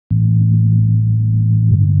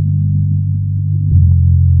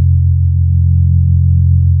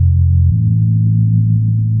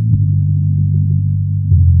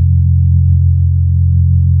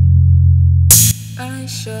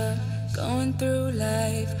sure going through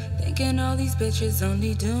life, thinking all these bitches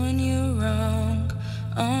only doing you wrong.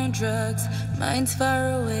 On drugs, mind's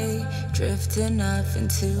far away, drifting off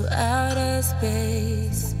into outer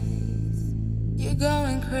space. You're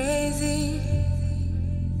going crazy.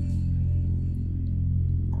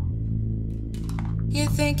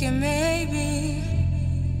 You're thinking maybe.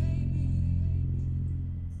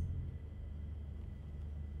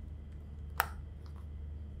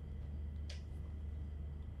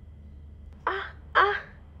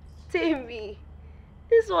 Temi,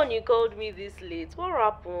 this one you called me this late. What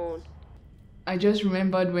happened? I just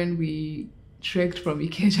remembered when we trekked from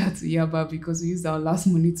Ikeja to Yaba because we used our last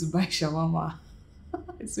money to buy shawarma.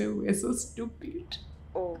 I swear we're so stupid.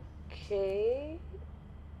 Okay,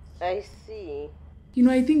 I see. You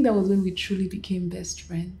know, I think that was when we truly became best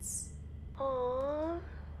friends. Aww,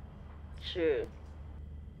 true.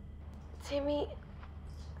 Temi,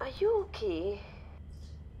 are you okay?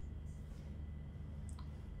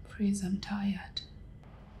 Praise, I'm tired.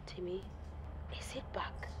 Temi, is it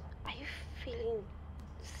back? Are you feeling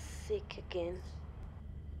sick again?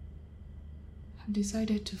 I've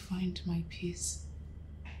decided to find my peace.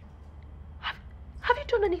 Have you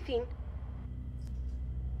done anything?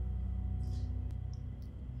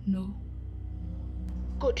 No.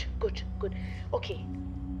 Good. Okay,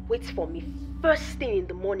 wait for me. First thing in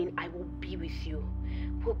the morning, I will be with you.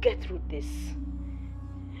 We'll get through this.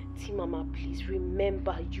 Mama, please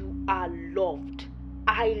remember you are loved.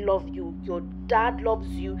 I love you. Your dad loves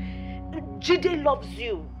you. Jide loves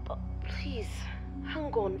you. But please,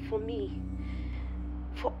 hang on for me.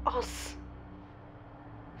 For us.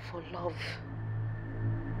 For love.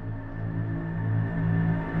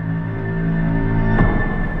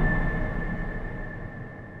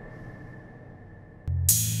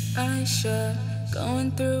 I sure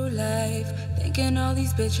going through life, thinking all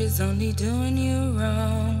these bitches only doing you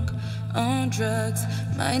wrong. On drugs,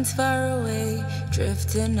 mind's far away,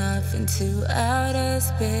 drifting off into outer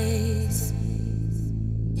space.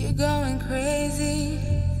 You're going crazy.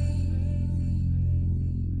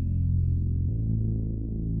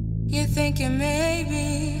 You're thinking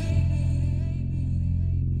maybe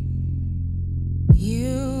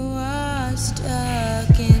you are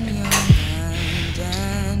stuck in your mind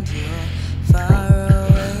and you're far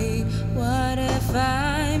away. What if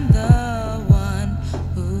I'm the one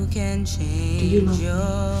who can change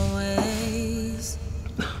your ways?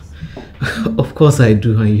 Of course I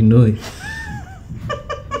do, and you know it.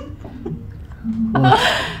 What?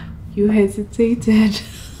 You hesitated.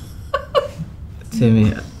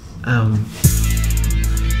 Temi, I'm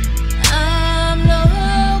no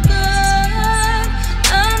good.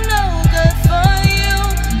 I'm no good for you.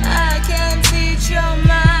 I can teach your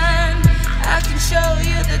mind. I can show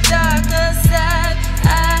you the darker side.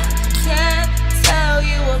 I can tell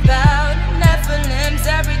you about Nephilims,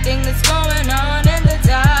 everything that's going on in the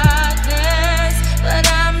darkness. But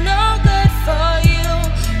I'm no good for you,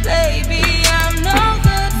 baby. I'm no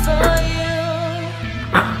good for you.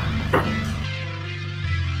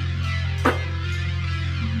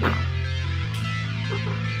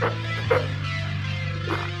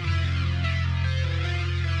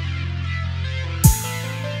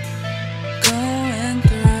 Going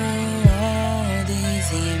through all these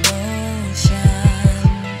emotions,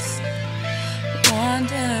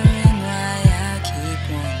 wondering why I keep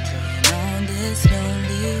wandering on this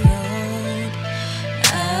lonely road.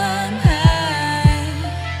 I'm high,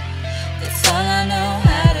 that's all I know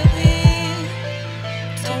how to be.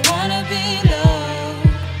 Don't wanna be low,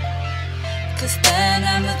 'cause then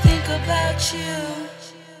I'ma think about you.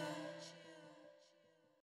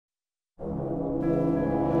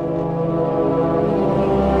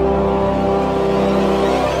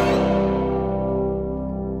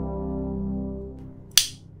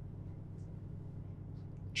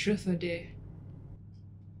 Truth or dare?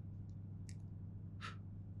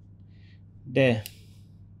 there.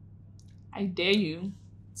 I dare you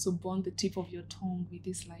to burn the tip of your tongue with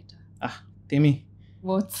this lighter. Temi,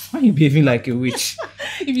 What? why are you behaving like a witch?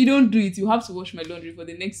 If you don't do it, you have to wash my laundry for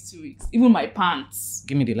the next 2 weeks. Even my pants.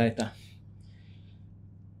 Give me the lighter.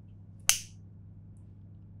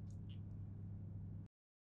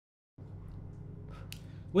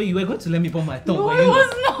 Wait, you were going to let me burn my tongue? No, were I you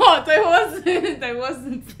was not? not. I wasn't. I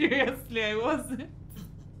wasn't. Seriously, I wasn't.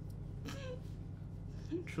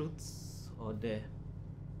 Truth or dare?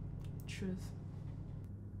 Truth.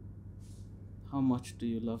 How much do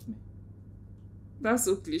you love me? That's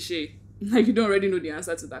so cliche. Like you don't already know the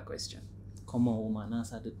answer to that question. Come on, woman,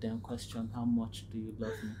 answer the damn question. How much do you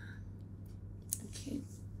love me? Okay.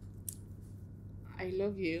 I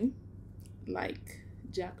love you like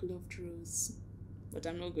Jack loved Rose. but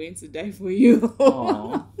I'm not going to die for you.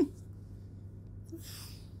 Aww.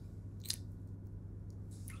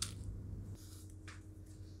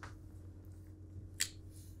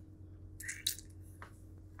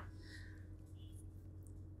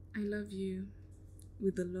 I love you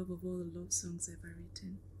with the love of all the love songs ever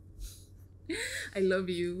written. I love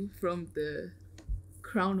you from the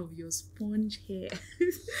crown of your sponge hair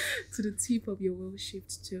to the tip of your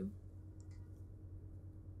well-shaped toe.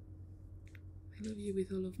 I love you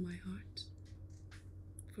with all of my heart,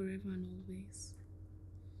 forever and always.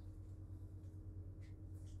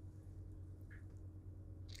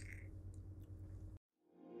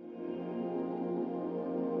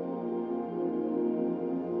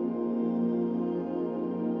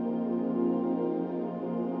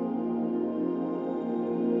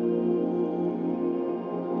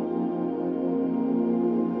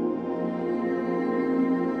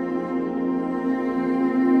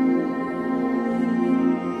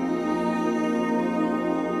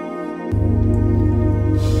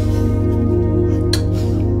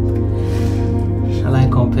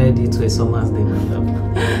 To a summer's day, my love.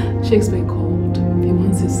 Shakespeare called. He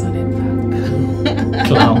wants his sonnet back.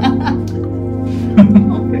 Clown. I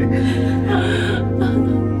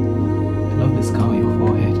love the scar on your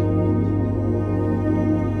forehead.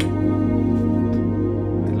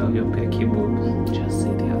 I love your pecky boobs. Just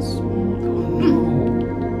say they are smooth.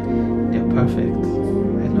 No, they're perfect. I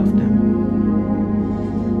love them.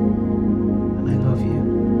 And I love you.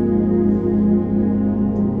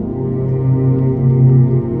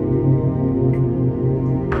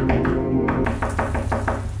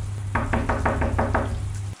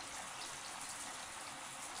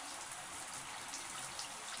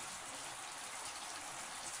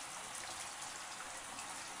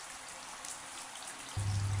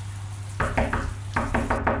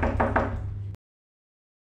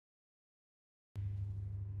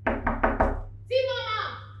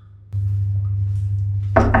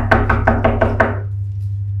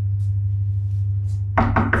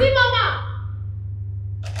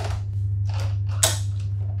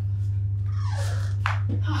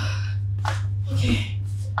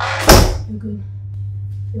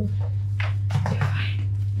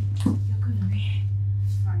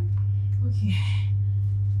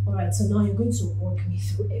 So now you're going to walk me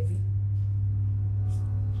through every...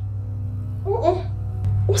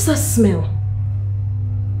 What's that smell?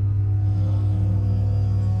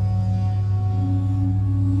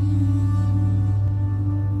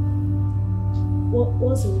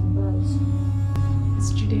 What's it about?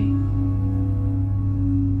 It's Jude.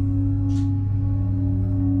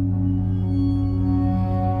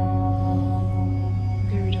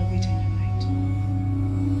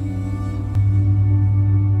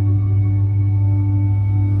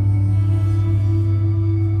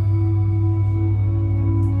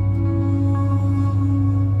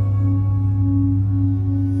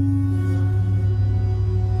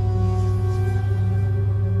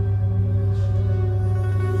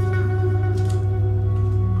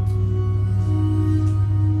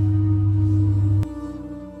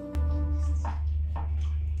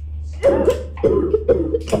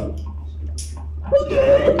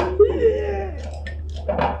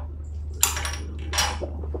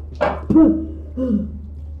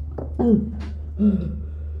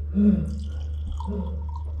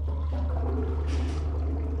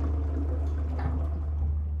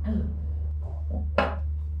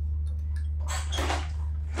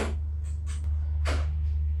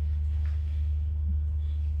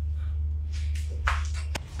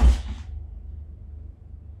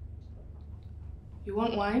 You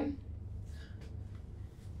want wine?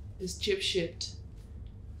 It's cheap shit,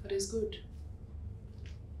 but it's good.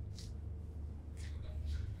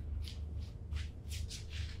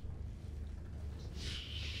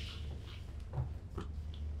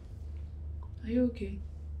 Are you okay?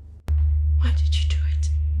 Why did you do it?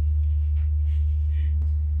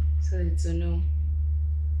 So it's a no.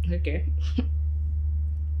 Okay.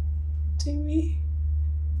 Temi,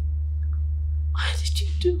 why did you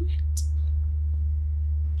do it?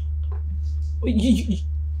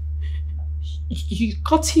 You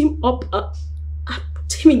cut him up and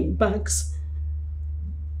put him in bags.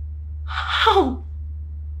 How?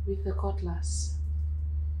 With the cutlass.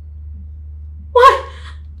 Why?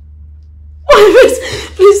 Why?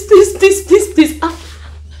 Please.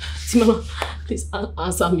 Timama, please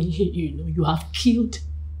answer me. You know you have killed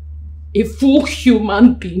a full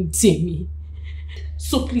human being, Temi.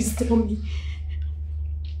 So please tell me,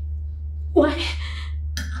 why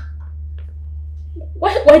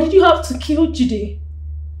did you have to kill Jude?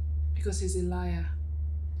 Because he's a liar.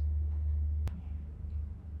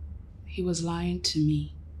 He was lying to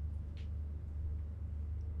me.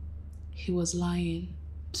 He was lying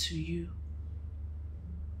to you.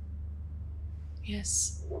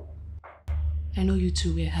 Yes. I know you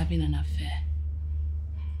two were having an affair.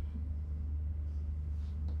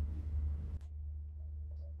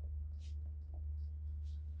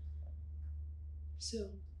 So,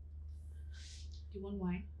 you want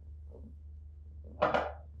wine?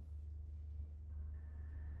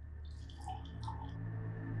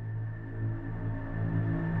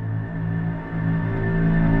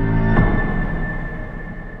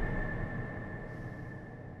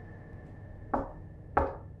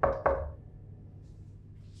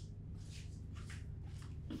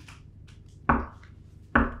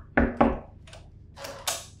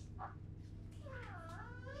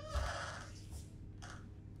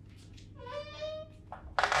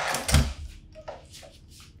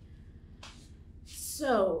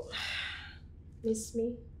 So, miss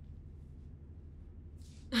me?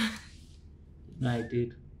 No, I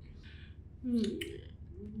did.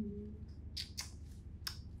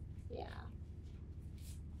 Yeah.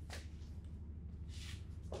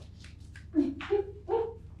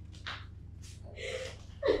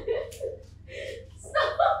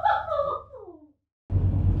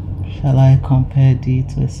 Shall I compare thee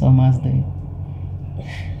to a summer's day?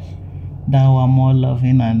 Thou art more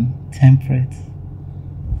loving and temperate.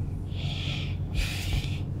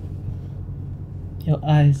 Your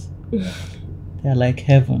eyes, they are like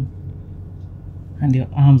heaven, and your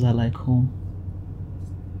arms are like home.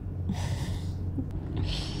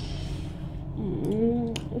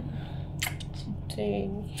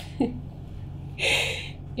 Dang.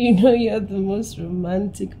 You know you're the most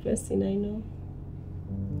romantic person I know.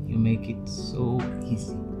 You make it so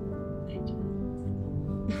easy.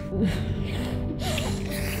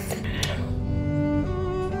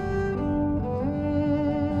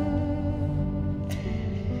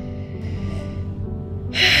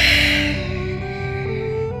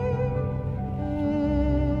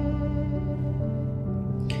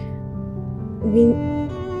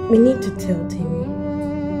 We need to tell Temi.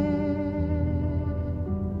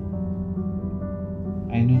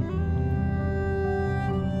 I know.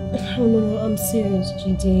 Oh no, I'm serious,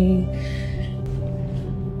 GD.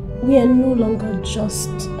 We are no longer just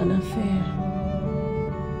an affair.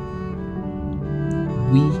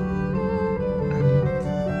 We are not.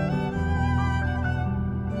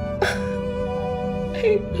 I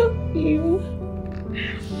love you.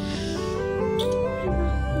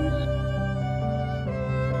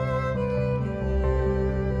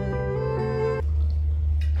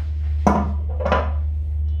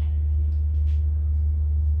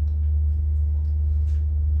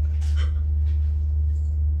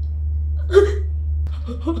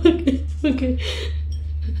 Okay.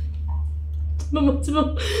 Mama,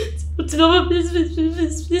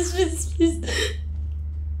 please.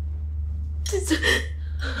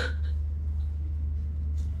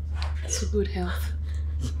 To good health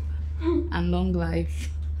and long life.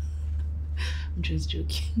 I'm just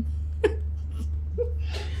joking.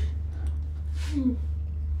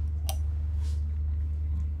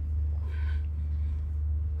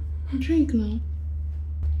 Drink now.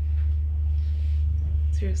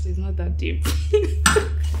 Seriously, it's not that deep.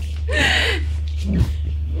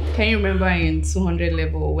 Can you remember in 200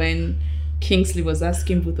 level when Kingsley was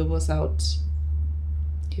asking both of us out?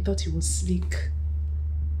 He thought he was slick.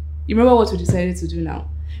 You remember what we decided to do now?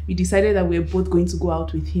 We decided that we were both going to go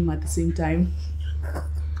out with him at the same time. I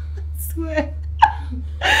swear.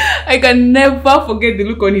 I can never forget the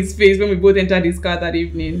look on his face when we both entered his car that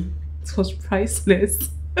evening. It was priceless.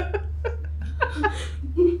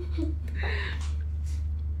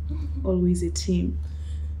 Always a team.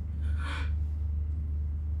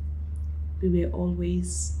 We were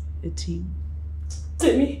always a team.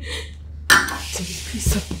 Temi,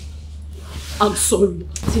 please. I'm sorry.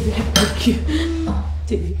 Temi, I beg you.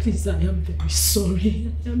 Temi, please, I am very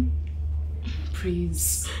sorry. I am.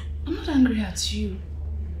 Please. I'm not angry at you.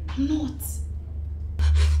 I'm not.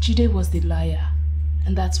 Jide was the liar,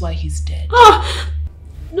 and that's why he's dead. No.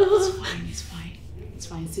 It's fine, it's fine. It's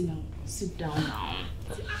fine, sit down. Sit down now.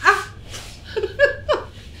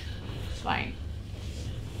 It's fine.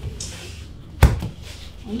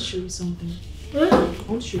 I want to show you something. I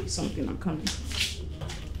want to show you something. I'm coming.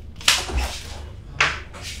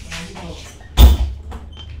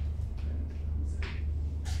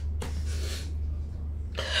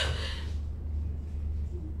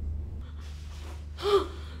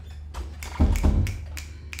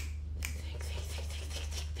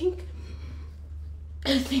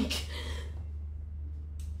 I think.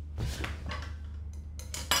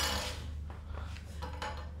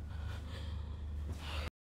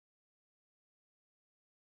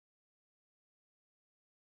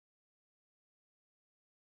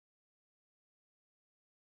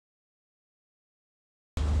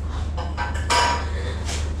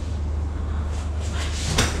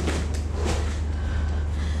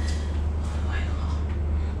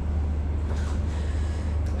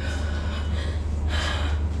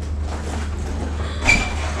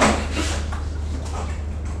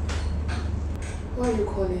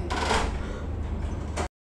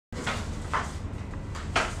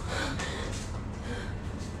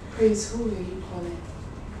 Praise, who are you calling?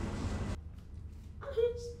 I'm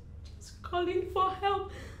just calling for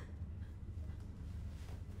help.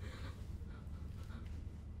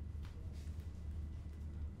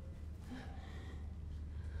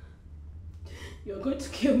 You're going to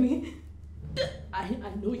kill me. I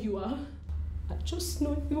know you are. I just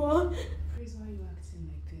know you are. Praise, why are you acting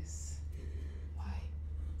like this? Why?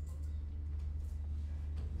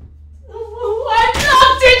 I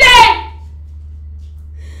loved Jide!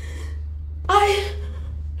 I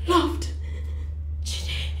loved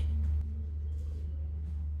Jide.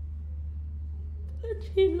 And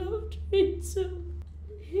he loved me too.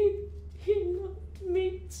 He loved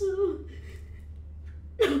me too.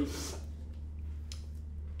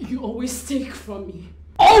 You always take from me.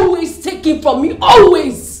 Always taking from me.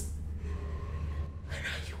 Always! And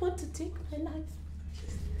now you want to take my life.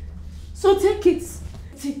 So take it.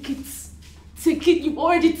 Take it. Take it. You've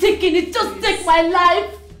already taken it. Just take my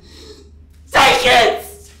life. Take it!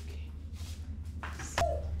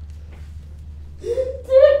 Take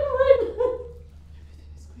my life.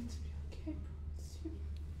 Everything is going to be okay, I promise you.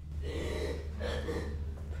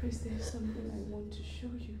 Praise, there's something I want to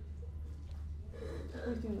show you.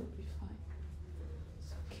 Everything will be fine.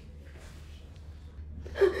 It's okay.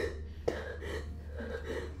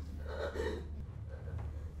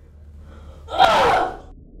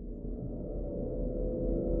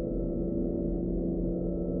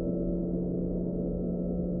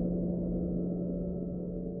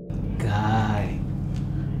 Guy,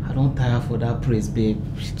 I don't tire for that praise, babe.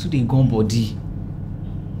 She too dey gone body.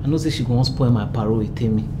 I know say she gon spoil my paro with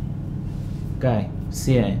Temi. Guy,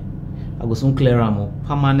 see I go soon clear am,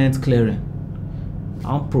 permanent clearing. I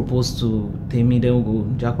wan propose to Temi, then we go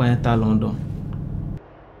japa enter London.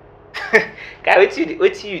 Guy,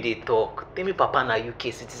 wetin you dey talk? Temi papa na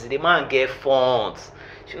UK citizen, the man get funds.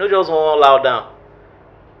 She no just wan allow down.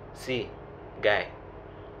 See, guy,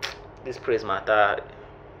 this praise matter,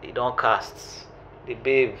 e don cast. The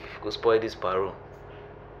babe go spoil this paro.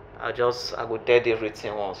 I go dead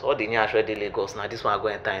everything once. All the new actual dey Lagos now. This one I go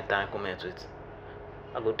enter and comment with.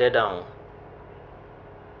 I go dead down.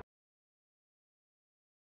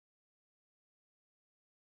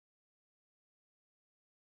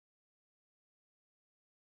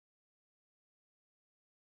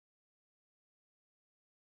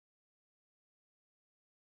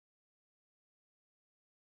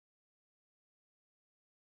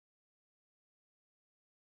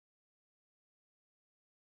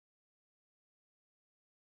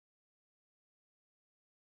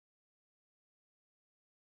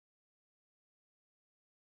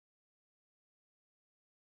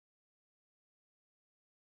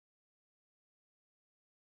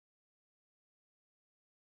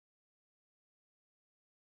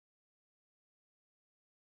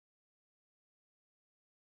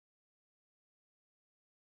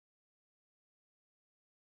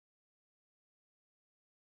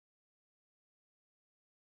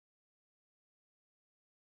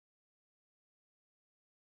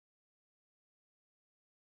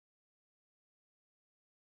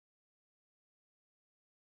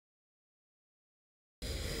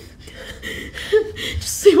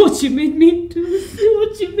 See what you made me do. See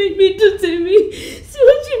what you made me do to me. See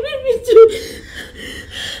what you made me do.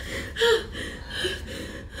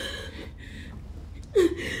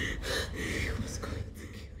 He was going to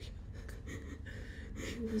kill you.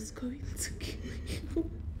 He was going to kill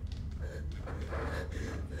you.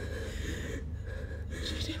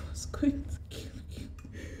 Jide was going to kill you.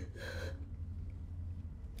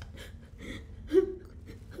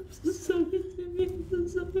 I'm so sorry, Temi. I'm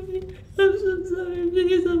so sorry. I'm so sorry,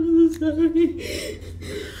 please. I'm so sorry.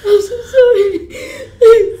 I'm so sorry.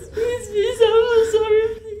 Please, please, please. I'm so sorry,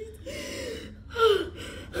 please.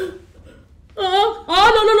 Oh,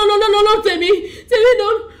 no, Temi. Temi, no.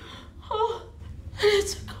 Oh, I need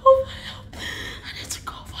to go for help. I need to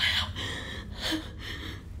go for help.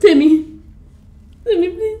 Temi,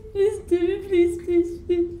 please, Temi, please.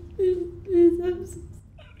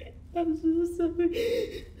 I'm so sorry.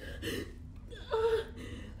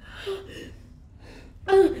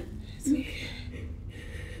 It's okay.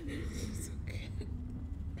 It's okay.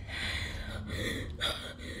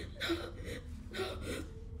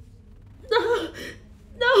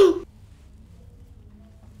 No.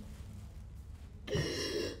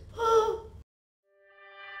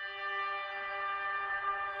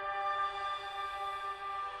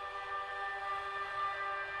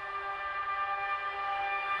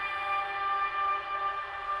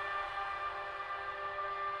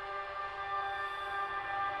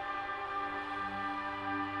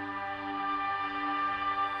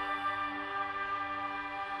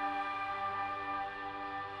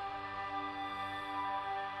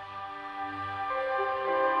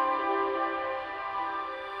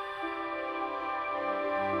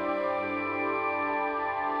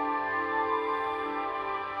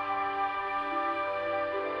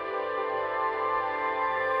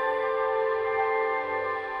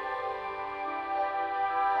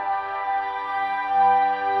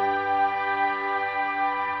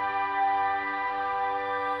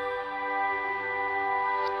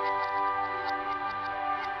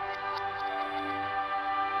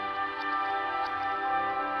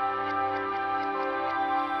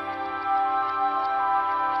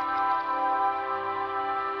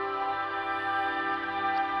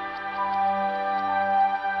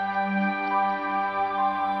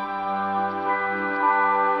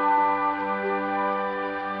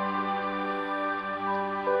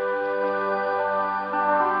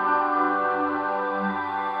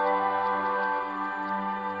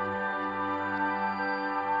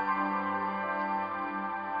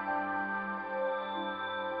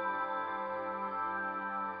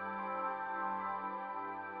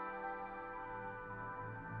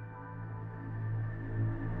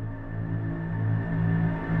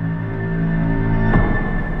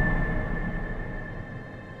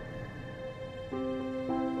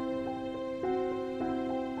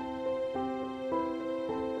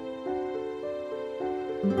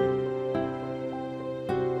 you.